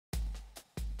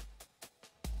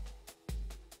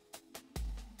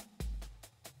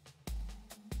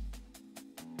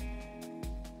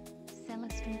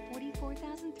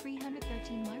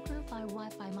44313 Micro-Fi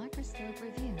Wi-Fi Microscope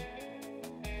Review.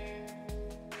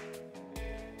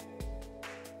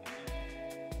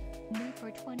 New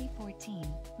for 2014,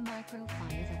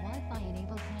 Micro-Fi is a Wi-Fi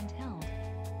enabled handheld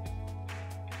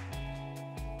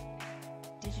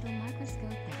digital microscope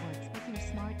that works with your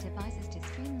smart devices to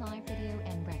stream live video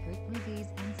and record movies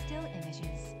and still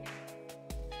images.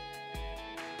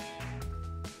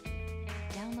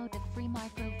 Download the free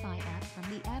Micro-Fi app from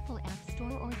the Apple App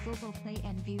Store or Google Play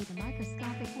and view the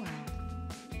microscopic world.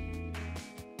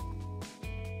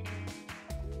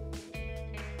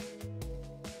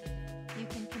 You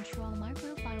can control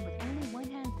Micro-Fi with only one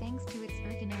hand thanks to its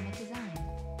ergonomic design.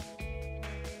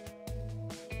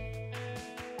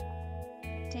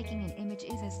 Taking an image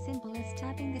is as simple as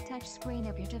tapping the touch screen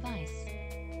of your device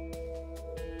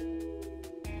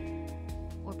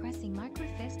or pressing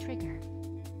Microfist trigger.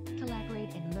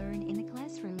 Collaborate and learn in a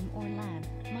classroom or lab.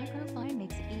 Micro-Fi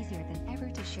makes it easier than ever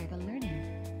to share the learning.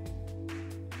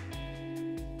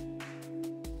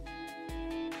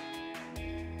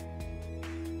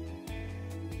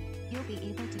 You'll be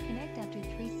able to connect up to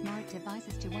 3 smart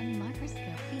devices to one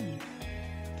microscope feed.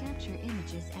 Capture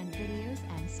images and videos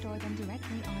and store them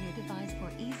directly on your device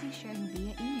for easy sharing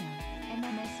via email,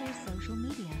 MMS or social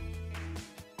media.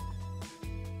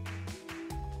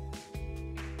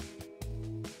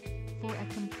 For a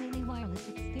completely wireless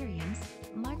experience,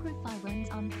 Micro-Fi runs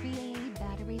on 3 AA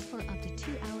batteries for up to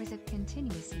 2 hours of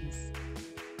continuous use.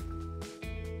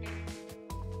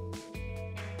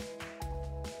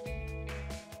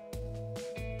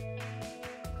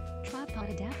 Tripod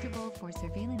adaptable for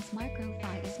surveillance.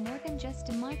 Micro-Fi is more than just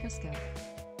a microscope.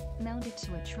 Mounted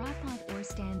to a tripod or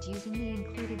stand using the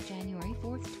included January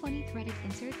 4th 20 threaded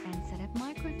insert and setup,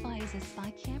 Micro-Fi is a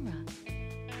spy camera.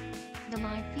 The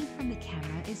live feed from the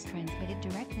camera is transmitted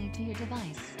directly to your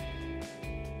device.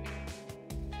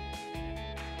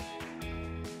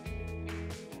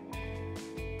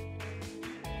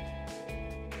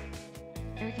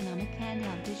 Ergonomic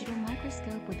handheld digital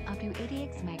microscope with up to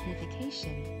 80x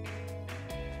magnification.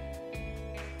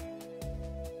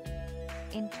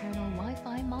 Internal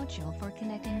Wi-Fi module for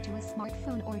connecting to a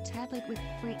smartphone or tablet with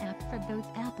free app for both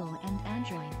Apple and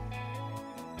Android.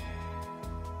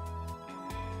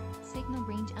 Signal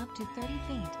range up to 30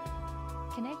 feet.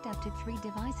 Connect up to 3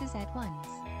 devices at once.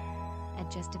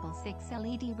 Adjustable 6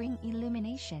 LED ring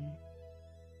illumination.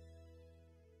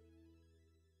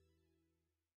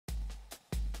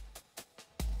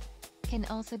 Can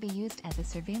also be used as a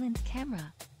surveillance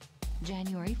camera.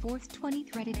 January 4th 20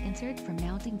 threaded insert for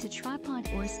mounting to tripod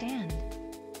or stand.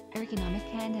 Ergonomic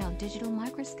handheld digital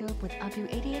microscope with up to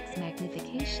 80x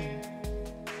magnification.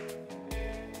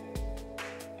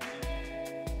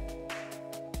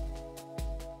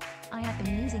 I have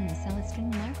been using the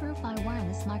Celestron Micro-Fi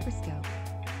wireless microscope.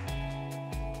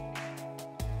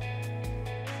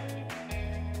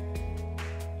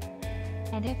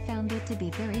 And have found it to be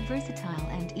very versatile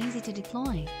and easy to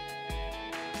deploy.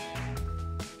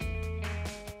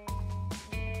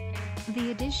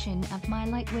 The addition of my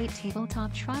lightweight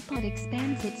tabletop tripod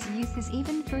expands its uses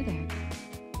even further.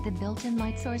 The built-in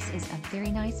light source is a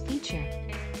very nice feature.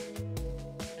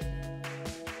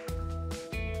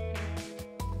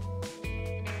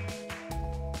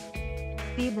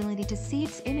 The ability to see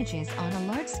its images on a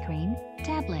large screen,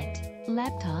 tablet,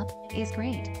 laptop, is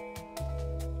great,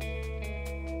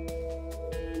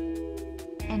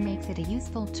 and makes it a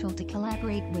useful tool to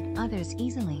collaborate with others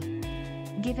easily,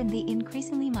 given the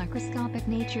increasingly microscopic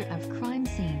nature of crime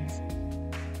scenes.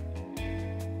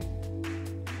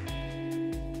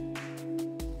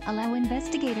 Allow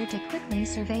investigator to quickly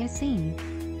survey a scene.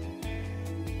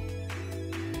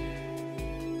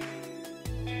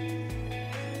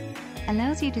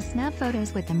 Allows you to snap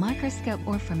photos with the microscope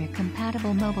or from your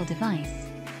compatible mobile device.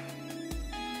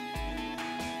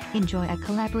 Enjoy a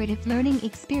collaborative learning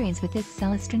experience with this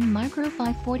Celestron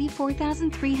Micro-Fi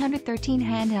 44313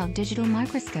 handheld digital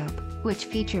microscope, which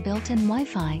feature built-in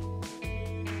Wi-Fi.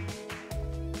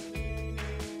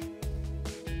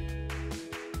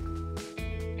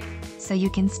 So you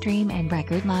can stream and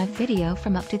record live video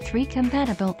from up to 3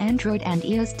 compatible Android and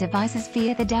iOS devices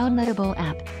via the downloadable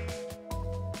app.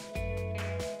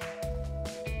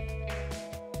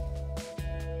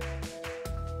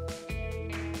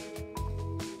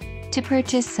 To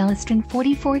purchase Celestron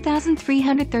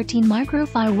 44313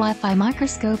 Micro-Fi Wi-Fi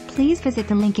microscope, please visit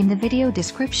the link in the video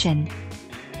description.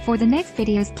 For the next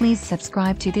videos, please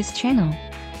subscribe to this channel.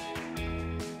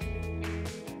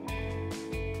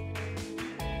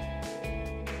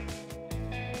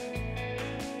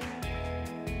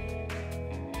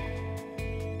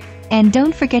 And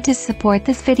don't forget to support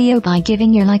this video by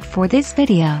giving your like for this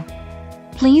video.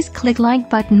 please click like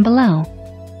button below.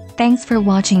 Thanks for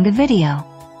watching the video.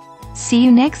 See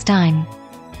you next time.